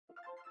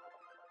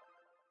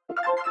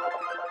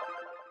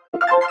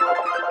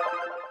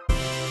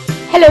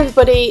Hello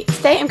everybody,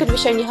 today I'm going to be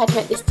showing you how to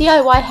make this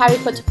DIY Harry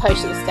Potter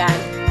potion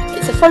stand.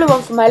 It's a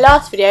follow-on from my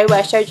last video where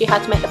I showed you how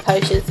to make the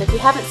potions, so if you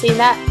haven't seen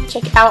that,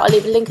 check it out. I'll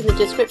leave a link in the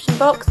description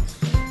box.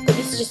 But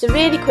this is just a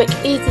really quick,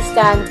 easy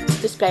stand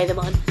to display them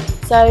on.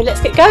 So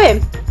let's get going.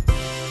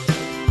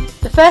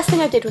 The first thing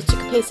I did was took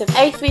a piece of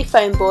A3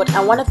 foam board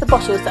and one of the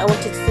bottles that I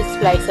wanted to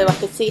display so I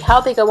could see how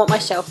big I want my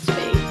shelf to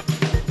be.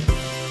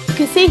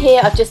 You can see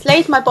here I've just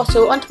laid my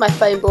bottle onto my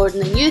foam board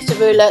and then used a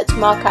ruler to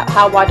mark out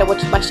how wide I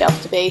wanted my shelf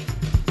to be.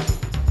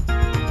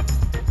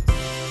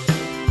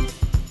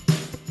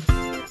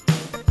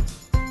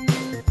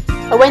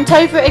 I went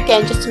over it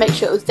again just to make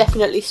sure it was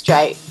definitely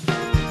straight.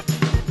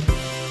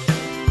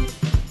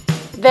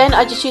 Then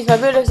I just used my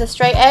ruler as a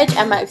straight edge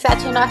and my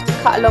X-Acto knife to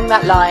cut along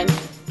that line.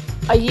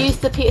 I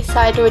used the piece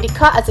I had already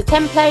cut as a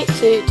template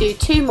to do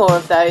 2 more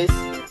of those.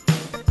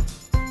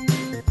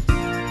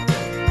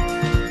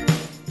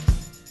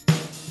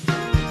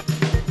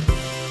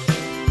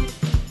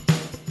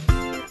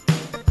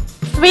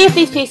 Three of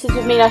these pieces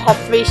would mean I'd have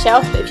 3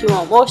 shelves, but if you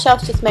want more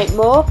shelves, just make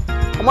more.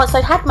 And once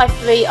I'd had my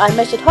 3, I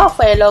measured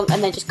halfway along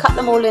and then just cut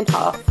them all in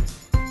half.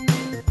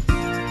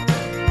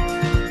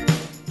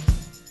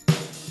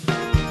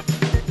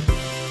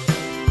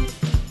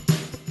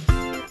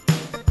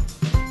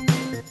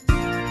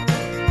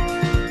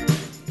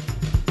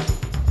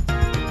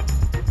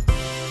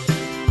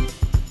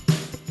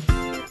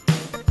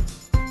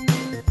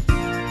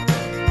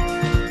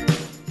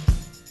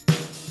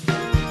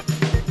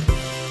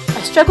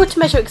 I struggled to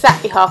measure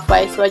exactly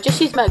halfway, so I just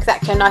used my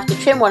X-Acto knife to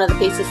trim one of the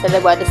pieces so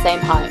they were the same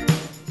height.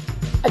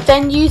 I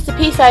then used the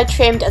piece I had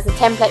trimmed as a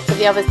template for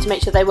the others to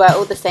make sure they were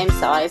all the same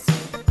size.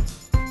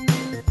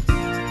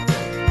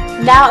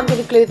 Now I'm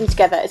going to glue them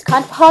together. It's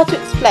kind of hard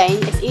to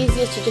explain, it's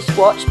easier to just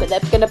watch, but they're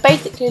going to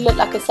basically look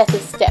like a set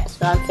of steps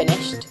when I'm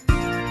finished.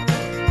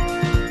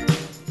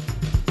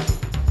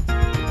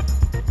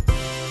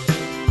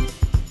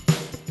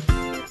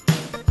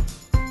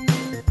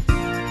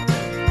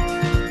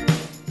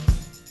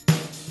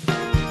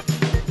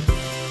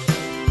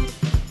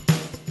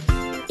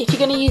 If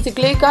you're going to use a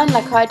glue gun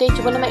like I did,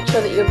 you want to make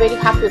sure that you're really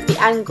happy with the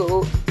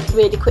angle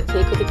really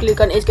quickly, because the glue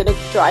gun is going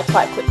to dry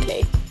quite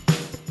quickly.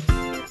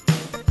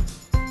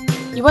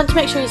 You want to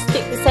make sure you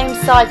stick the same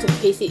sides of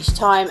the piece each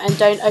time and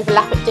don't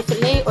overlap it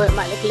differently or it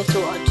might look a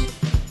little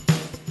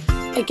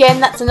odd. Again,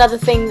 that's another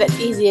thing that's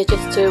easier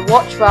just to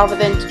watch rather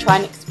than to try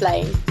and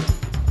explain.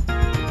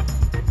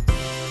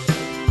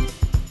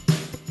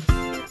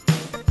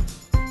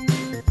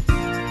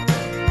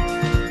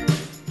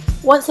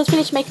 Once I'd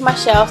finished making my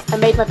shelf, I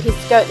made my piece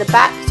to go at the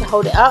back to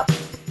hold it up.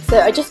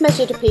 So I just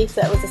measured a piece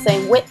that was the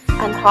same width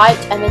and height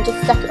and then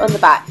just stuck it on the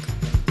back.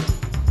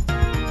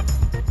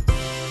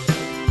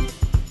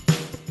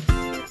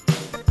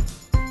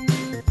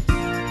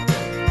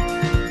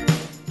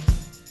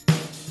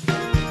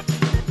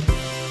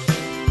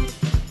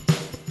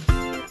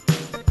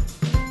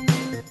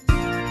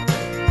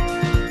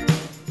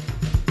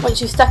 Once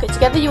you've stuck it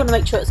together, you want to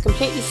make sure it's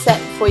completely set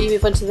before you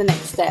move on to the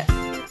next step.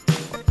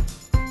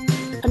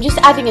 I'm just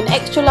adding an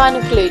extra line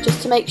of glue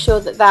just to make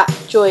sure that that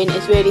join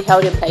is really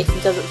held in place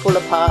and doesn't fall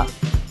apart.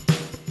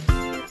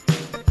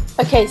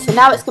 Okay, so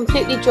now it's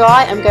completely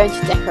dry, I'm going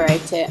to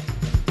decorate it.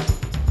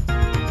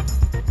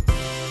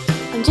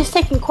 I'm just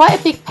taking quite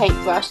a big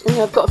paintbrush and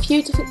I've got a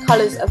few different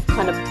colours of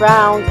kind of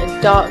browns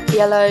and dark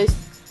yellows,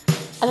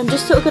 and I'm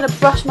just sort of going to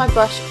brush my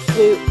brush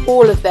through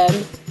all of them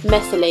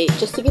messily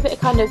just to give it a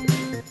kind of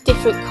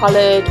different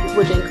coloured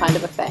wooden kind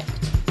of effect.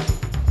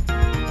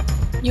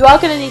 You are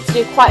going to need to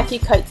do quite a few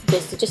coats of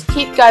this, so just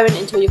keep going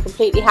until you're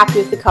completely happy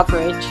with the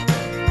coverage.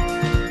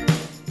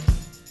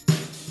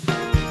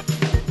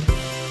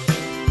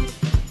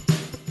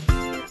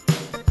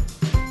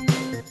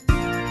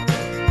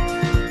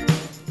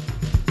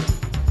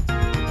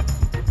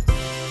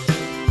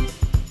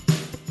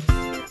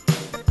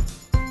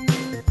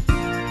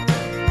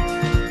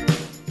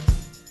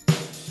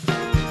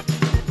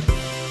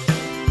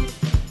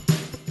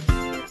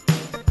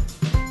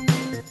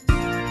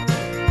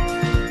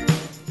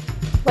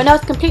 When I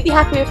was completely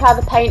happy with how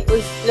the paint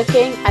was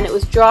looking and it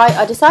was dry,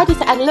 I decided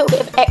to add a little bit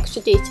of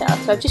extra detail.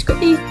 So I've just got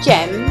these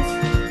gems.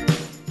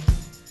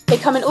 They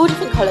come in all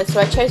different colours, so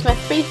I chose my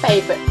 3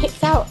 favourite,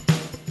 picked out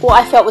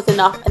what I felt was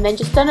enough, and then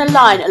just done a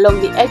line along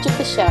the edge of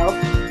the shelf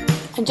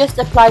and just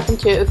applied them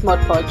to it with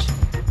Mod Podge.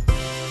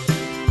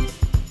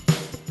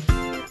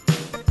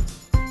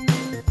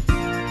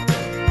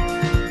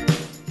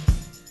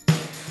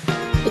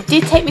 It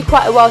did take me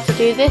quite a while to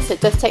do this,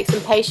 it does take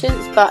some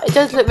patience, but it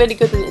does look really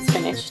good when it's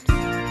finished.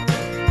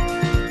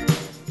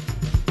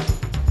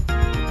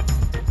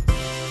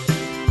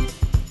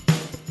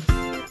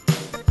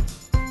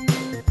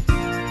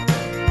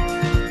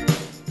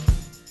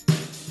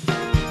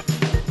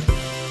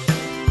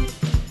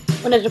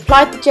 When I'd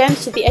applied the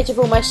gems to the edge of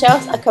all my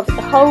shelves, I covered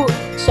the whole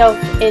shelf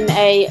in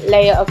a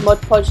layer of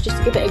Mod Podge just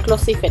to give it a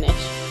glossy finish.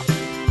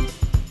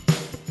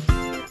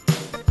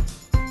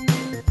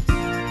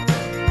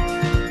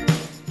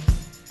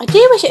 I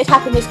do wish it had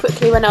happened this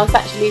quickly when I was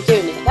actually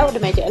doing it. That would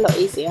have made it a lot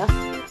easier.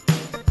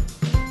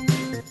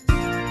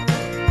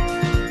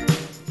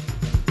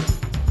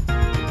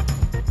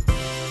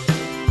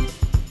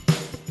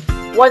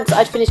 Once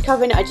I'd finished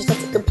covering it, I just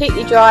let it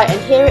completely dry,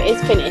 and here it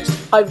is finished.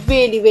 I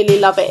really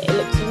love it. It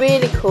looks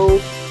really cool.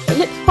 It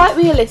looks quite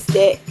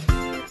realistic,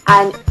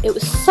 and it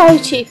was so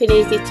cheap and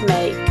easy to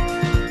make.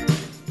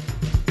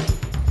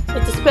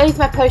 It displays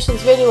my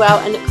potions really well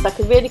and looks like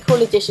a really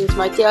cool addition to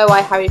my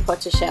DIY Harry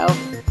Potter shelf.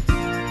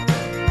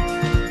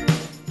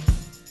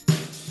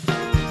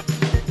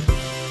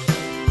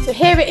 So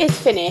here it is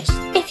finished.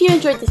 If you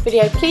enjoyed this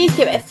video, please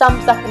give it a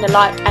thumbs up and a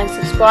like and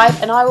subscribe,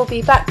 and I will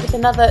be back with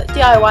another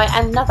DIY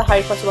and another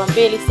Harry Potter one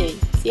really soon.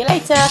 See you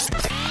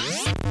later!